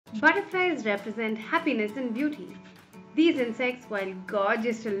Butterflies represent happiness and beauty. These insects, while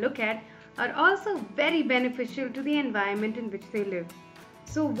gorgeous to look at, are also very beneficial to the environment in which they live.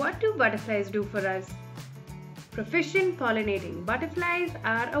 So, what do butterflies do for us? Proficient pollinating. Butterflies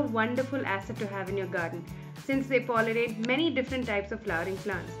are a wonderful asset to have in your garden since they pollinate many different types of flowering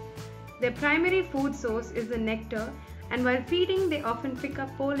plants. Their primary food source is the nectar, and while feeding, they often pick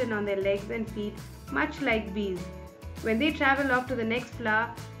up pollen on their legs and feet, much like bees. When they travel off to the next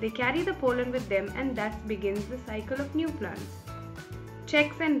flower, they carry the pollen with them, and thus begins the cycle of new plants.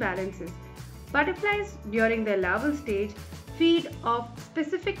 Checks and balances. Butterflies during their larval stage feed off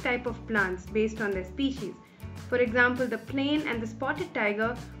specific type of plants based on their species. For example, the plain and the spotted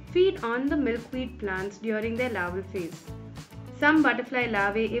tiger feed on the milkweed plants during their larval phase. Some butterfly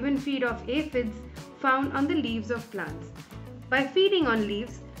larvae even feed off aphids found on the leaves of plants. By feeding on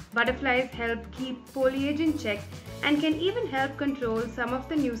leaves, butterflies help keep foliage in check and can even help control some of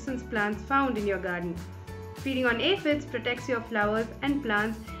the nuisance plants found in your garden. Feeding on aphids protects your flowers and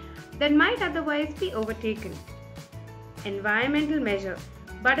plants that might otherwise be overtaken. Environmental measure.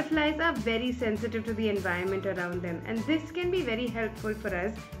 Butterflies are very sensitive to the environment around them, and this can be very helpful for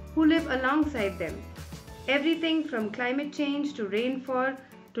us who live alongside them. Everything from climate change to rainfall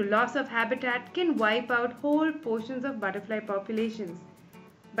to loss of habitat can wipe out whole portions of butterfly populations.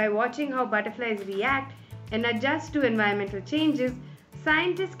 By watching how butterflies react and adjust to environmental changes,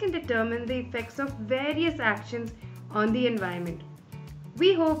 scientists can determine the effects of various actions on the environment.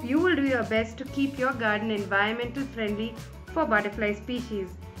 We hope you will do your best to keep your garden environmental friendly for butterfly species.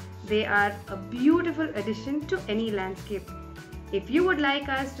 They are a beautiful addition to any landscape. If you would like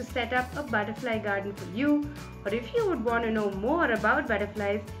us to set up a butterfly garden for you, or if you would want to know more about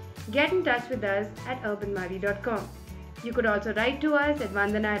butterflies, get in touch with us at urbanmari.com. You could also write to us at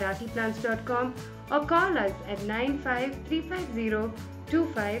vandana@ratiplants.com or call us at 95350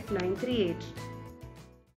 25938.